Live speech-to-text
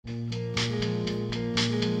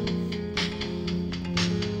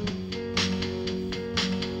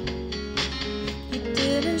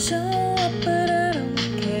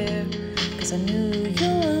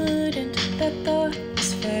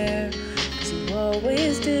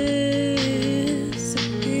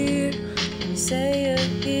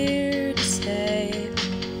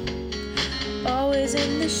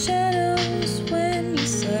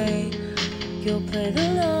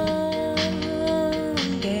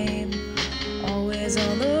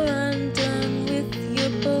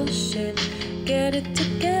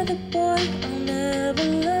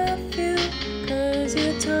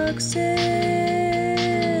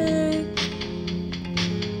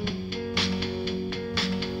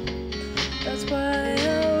That's why I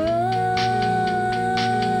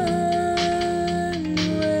run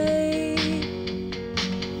away.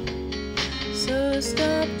 So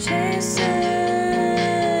stop chasing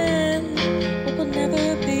what will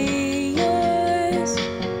never be yours.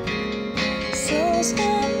 So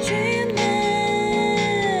stop dreaming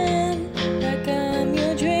like I'm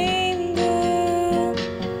your dream girl.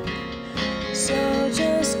 So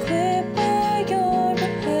just quit while you're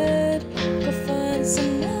ahead. Go find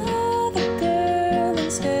some other girl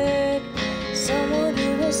instead. Someone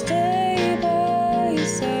who will stay by your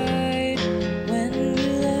side when you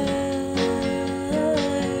lie.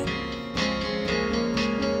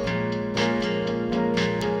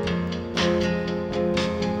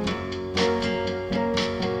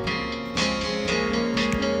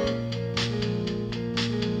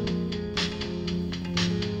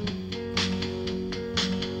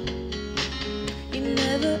 You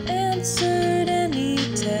never answered any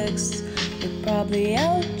texts. You're probably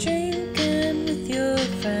out drinking with your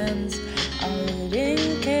friends. I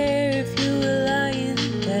didn't care if you were lying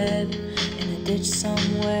dead in a ditch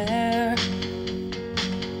somewhere.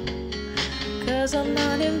 'Cause I'm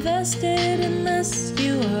not invested unless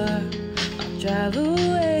you are. I'll drive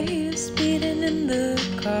away, speeding in the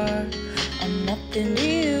car. I'm nothing to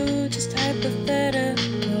you, just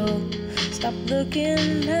hypothetical. Stop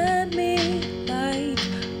looking at me like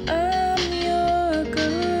I'm your girl.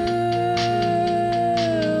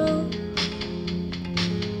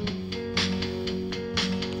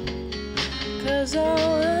 'Cause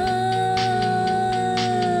I'll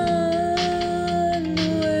run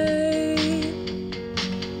away.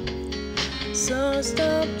 So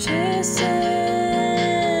stop chasing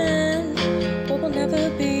what will never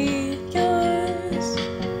be yours.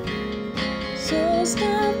 So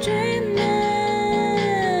stop dreaming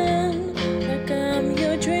like I'm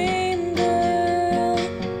your dream girl.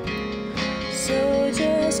 So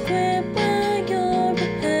just quit while you're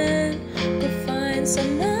ahead. Go find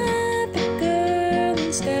some other girl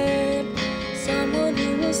instead. Someone who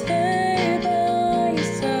will stay by your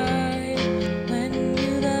side when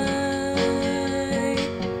you lie.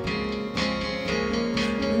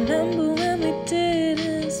 Remember when we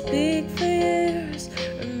didn't speak for years?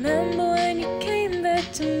 Remember when you came back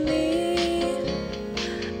to me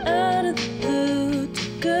out of the blue,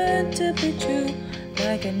 too good to be true,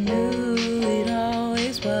 like I knew it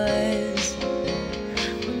always was.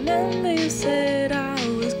 Remember you said I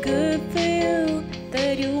was good for you,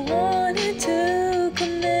 that you wanted to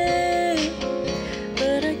commit,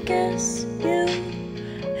 but I guess you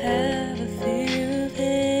have a fear of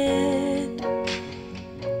it.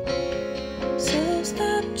 So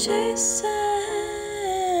stop chasing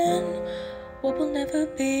what will never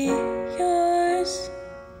be yours.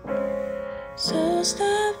 So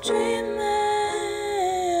stop dreaming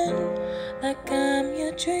like I'm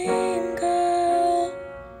your dream girl.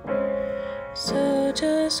 So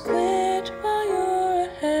just quit while you're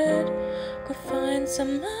ahead. Go find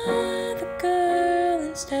some other girl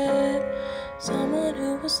instead. Someone who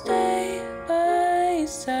will stay